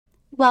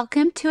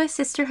Welcome to a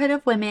sisterhood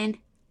of women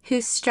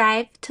who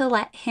strive to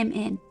let Him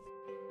in.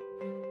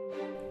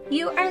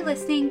 You are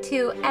listening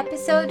to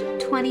episode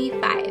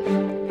 25,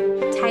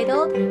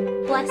 titled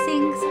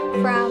Blessings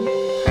from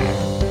Prayer.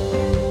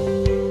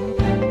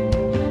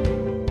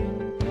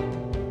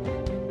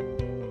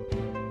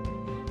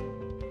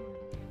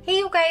 Hey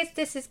you guys,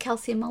 this is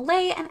Kelsey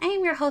Millay, and I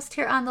am your host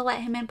here on the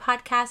Let Him In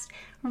podcast,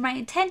 where my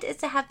intent is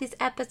to have these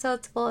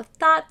episodes full of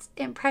thoughts,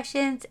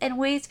 impressions, and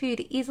ways for you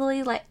to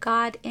easily let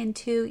God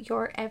into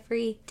your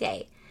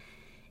everyday.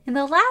 In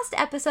the last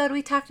episode,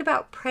 we talked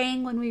about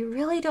praying when we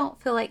really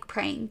don't feel like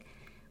praying.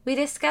 We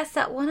discussed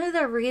that one of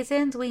the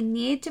reasons we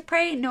need to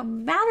pray, no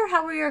matter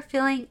how we are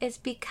feeling, is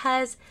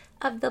because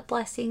of the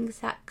blessings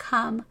that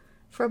come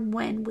from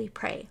when we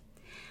pray.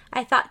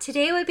 I thought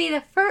today would be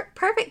the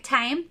perfect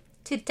time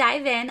to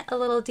dive in a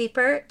little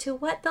deeper to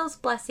what those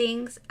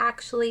blessings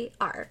actually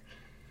are.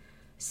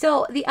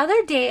 So the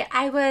other day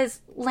I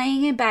was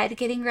laying in bed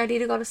getting ready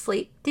to go to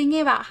sleep,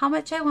 thinking about how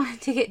much I wanted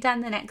to get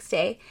done the next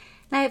day.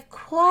 And I have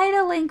quite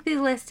a lengthy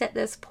list at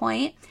this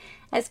point,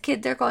 as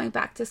kids are going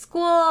back to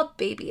school,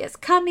 baby is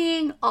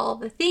coming, all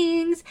the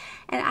things.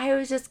 And I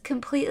was just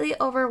completely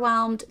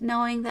overwhelmed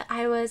knowing that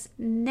I was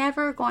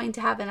never going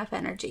to have enough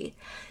energy.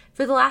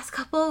 For the last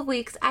couple of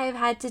weeks, I have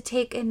had to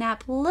take a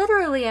nap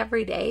literally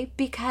every day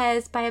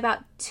because by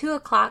about 2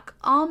 o'clock,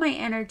 all my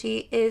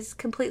energy is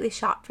completely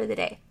shot for the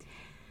day.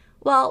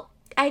 Well,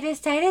 I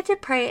decided to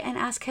pray and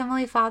ask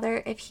Heavenly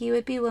Father if He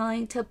would be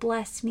willing to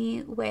bless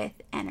me with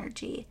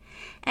energy.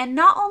 And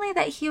not only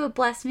that He would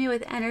bless me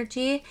with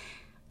energy,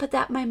 but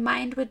that my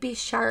mind would be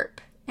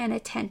sharp and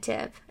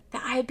attentive,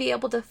 that I'd be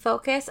able to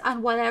focus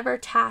on whatever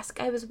task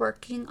I was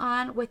working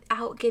on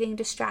without getting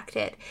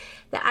distracted,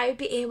 that I'd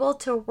be able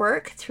to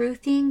work through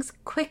things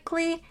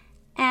quickly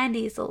and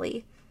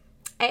easily.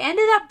 I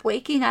ended up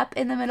waking up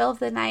in the middle of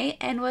the night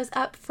and was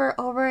up for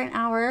over an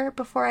hour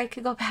before I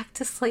could go back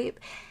to sleep.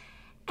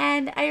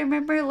 And I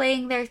remember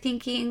laying there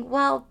thinking,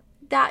 well,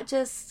 that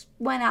just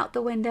went out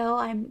the window.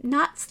 I'm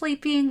not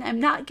sleeping. I'm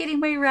not getting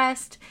my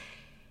rest.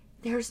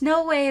 There's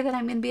no way that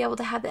I'm going to be able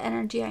to have the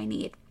energy I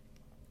need.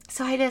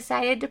 So I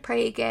decided to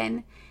pray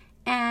again,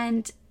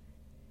 and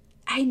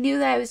I knew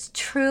that I was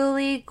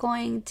truly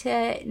going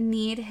to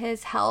need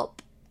His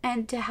help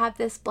and to have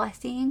this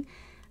blessing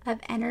of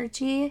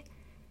energy,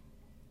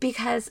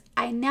 because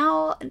I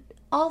now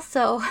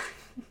also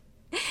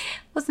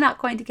was not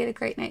going to get a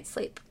great night's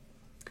sleep.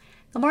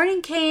 The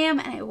morning came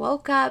and I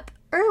woke up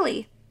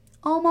early,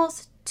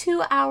 almost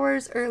 2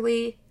 hours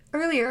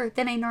earlier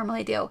than I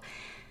normally do.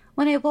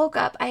 When I woke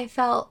up, I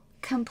felt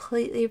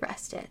completely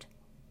rested.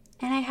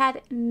 And I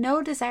had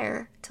no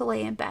desire to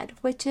lay in bed,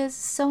 which is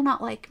so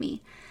not like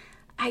me.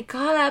 I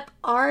got up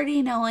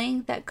already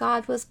knowing that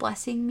God was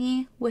blessing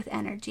me with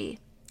energy.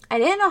 I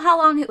didn't know how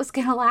long it was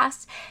going to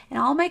last, and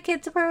all my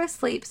kids were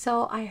asleep,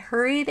 so I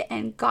hurried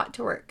and got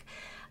to work.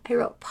 I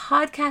wrote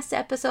podcast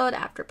episode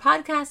after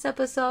podcast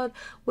episode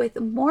with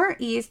more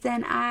ease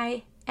than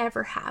I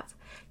ever have.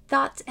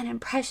 Thoughts and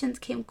impressions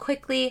came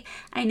quickly.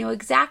 I knew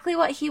exactly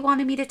what He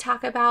wanted me to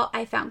talk about.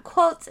 I found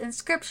quotes and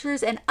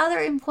scriptures and other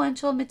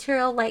influential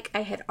material like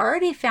I had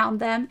already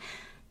found them,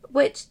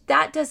 which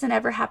that doesn't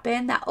ever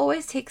happen. That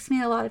always takes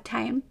me a lot of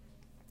time.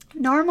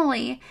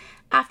 Normally,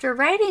 after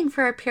writing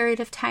for a period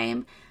of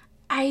time,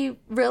 I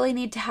really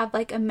need to have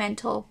like a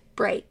mental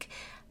break.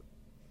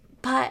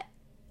 But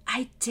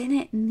I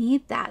didn't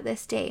need that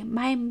this day.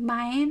 My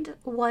mind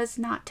was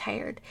not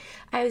tired.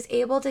 I was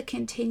able to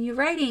continue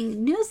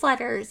writing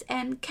newsletters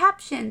and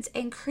captions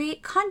and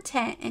create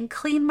content and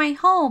clean my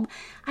home.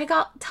 I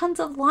got tons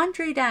of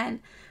laundry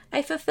done.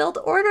 I fulfilled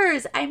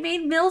orders. I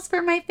made meals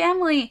for my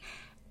family.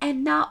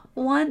 And not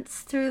once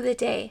through the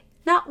day,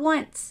 not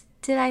once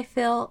did I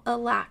feel a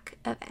lack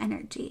of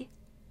energy.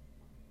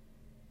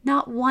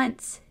 Not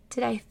once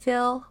did I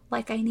feel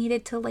like I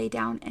needed to lay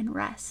down and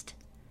rest.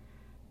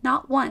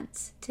 Not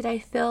once did I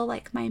feel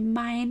like my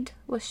mind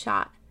was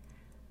shot.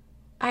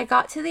 I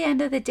got to the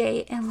end of the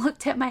day and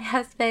looked at my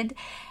husband,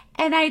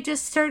 and I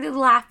just started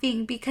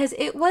laughing because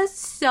it was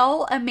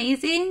so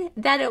amazing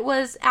that it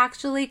was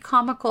actually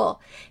comical.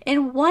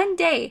 In one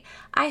day,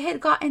 I had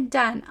gotten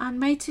done on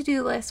my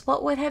to-do list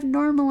what would have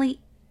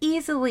normally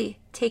easily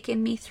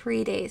taken me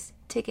 3 days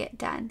to get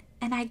done,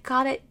 and I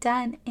got it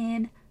done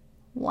in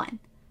one.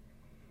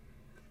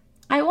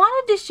 I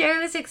wanted to share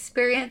this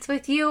experience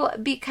with you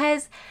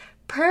because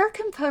prayer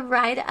can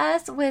provide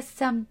us with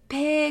some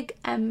big,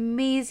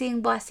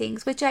 amazing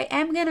blessings, which I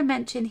am going to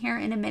mention here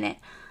in a minute.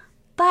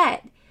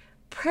 But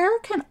prayer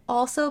can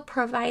also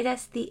provide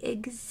us the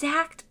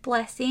exact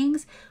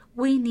blessings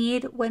we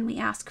need when we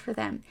ask for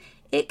them.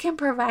 It can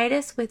provide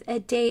us with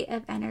a day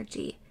of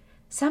energy.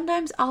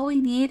 Sometimes all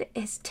we need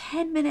is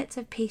 10 minutes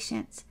of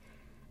patience.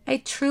 I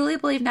truly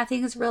believe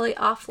nothing is really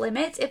off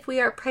limits if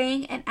we are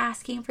praying and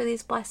asking for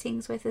these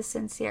blessings with a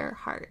sincere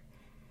heart.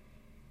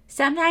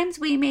 Sometimes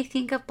we may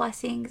think of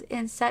blessings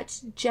in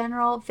such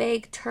general,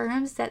 vague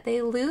terms that they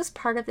lose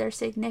part of their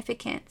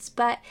significance,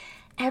 but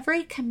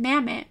every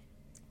commandment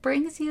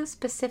brings you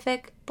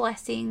specific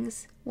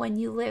blessings when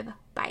you live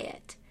by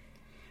it.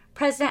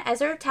 President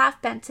Ezra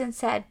Taft Benson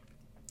said,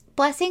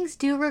 "Blessings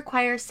do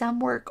require some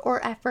work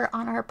or effort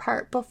on our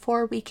part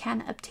before we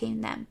can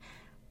obtain them.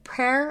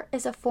 Prayer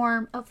is a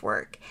form of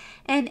work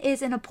and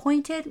is an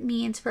appointed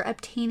means for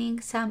obtaining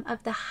some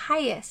of the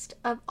highest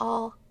of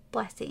all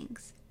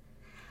blessings."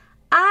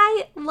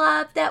 I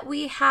love that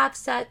we have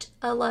such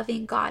a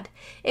loving God.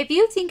 If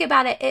you think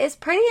about it, it is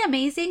pretty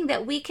amazing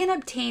that we can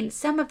obtain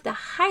some of the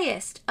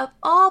highest of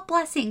all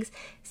blessings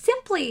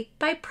simply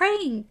by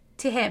praying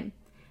to Him.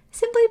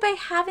 Simply by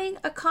having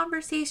a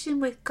conversation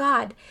with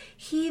God,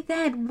 He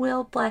then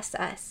will bless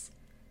us.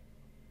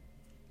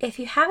 If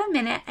you have a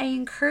minute, I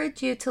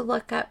encourage you to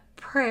look up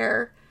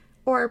prayer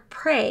or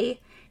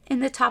pray in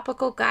the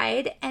topical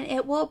guide, and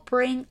it will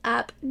bring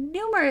up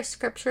numerous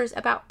scriptures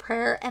about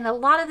prayer, and a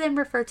lot of them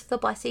refer to the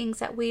blessings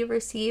that we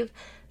receive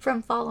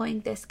from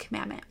following this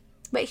commandment.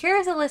 But here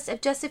is a list of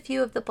just a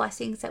few of the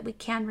blessings that we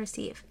can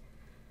receive.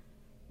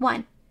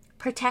 1.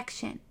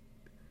 Protection,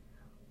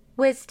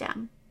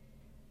 wisdom,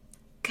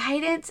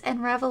 guidance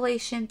and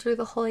revelation through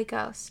the Holy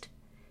Ghost,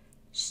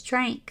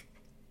 strength,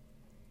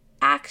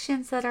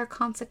 actions that are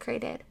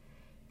consecrated,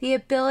 the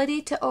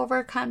ability to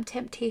overcome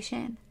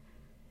temptation,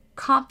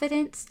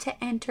 confidence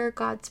to enter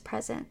God's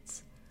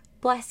presence,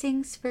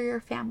 blessings for your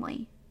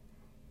family,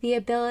 the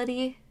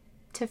ability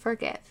to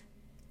forgive.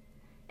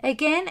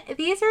 Again,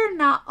 these are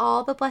not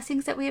all the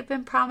blessings that we have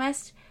been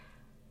promised.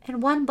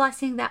 And one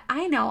blessing that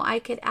I know I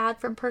could add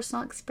from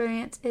personal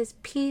experience is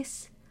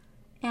peace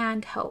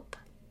and hope.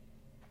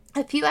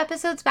 A few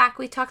episodes back,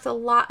 we talked a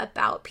lot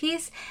about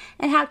peace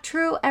and how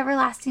true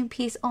everlasting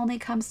peace only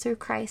comes through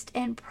Christ.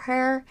 And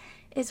prayer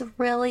is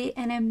really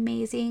an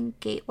amazing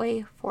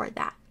gateway for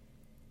that.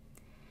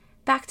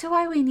 Back to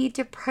why we need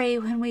to pray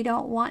when we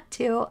don't want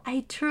to.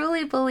 I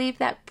truly believe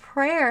that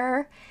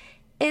prayer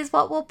is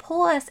what will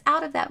pull us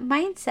out of that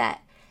mindset,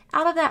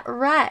 out of that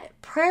rut.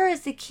 Prayer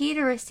is the key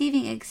to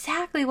receiving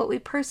exactly what we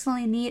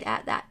personally need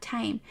at that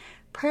time.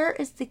 Prayer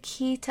is the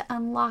key to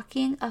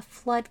unlocking a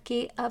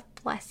floodgate of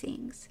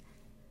blessings.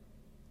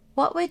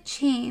 What would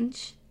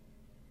change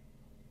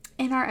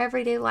in our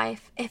everyday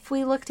life if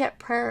we looked at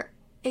prayer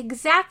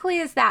exactly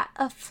as that,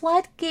 a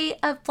floodgate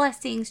of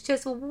blessings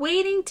just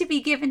waiting to be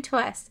given to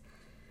us?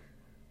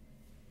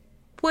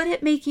 Would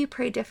it make you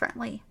pray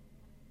differently?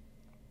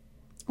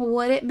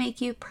 Would it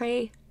make you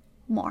pray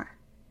more?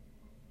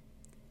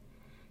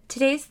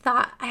 Today's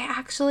thought, I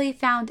actually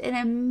found an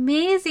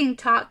amazing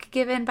talk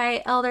given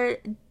by Elder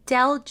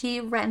Del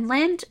G.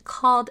 Renlund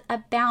called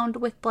Abound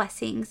with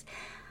Blessings.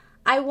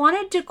 I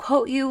wanted to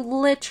quote you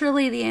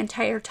literally the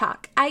entire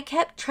talk. I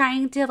kept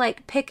trying to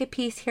pick a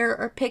piece here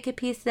or pick a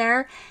piece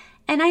there,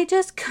 and I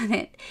just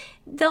couldn't.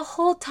 The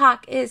whole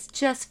talk is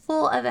just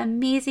full of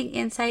amazing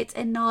insights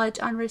and knowledge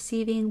on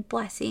receiving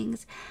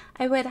blessings.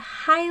 I would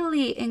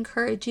highly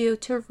encourage you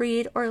to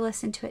read or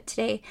listen to it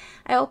today.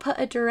 I will put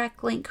a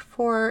direct link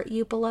for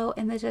you below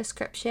in the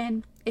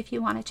description if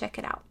you want to check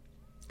it out.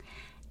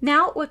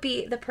 Now would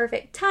be the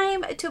perfect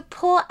time to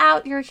pull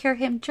out your Hear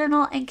Him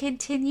journal and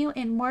continue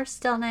in more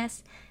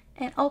stillness,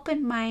 an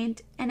open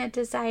mind, and a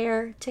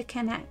desire to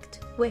connect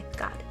with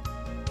God.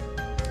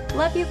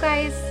 Love you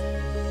guys.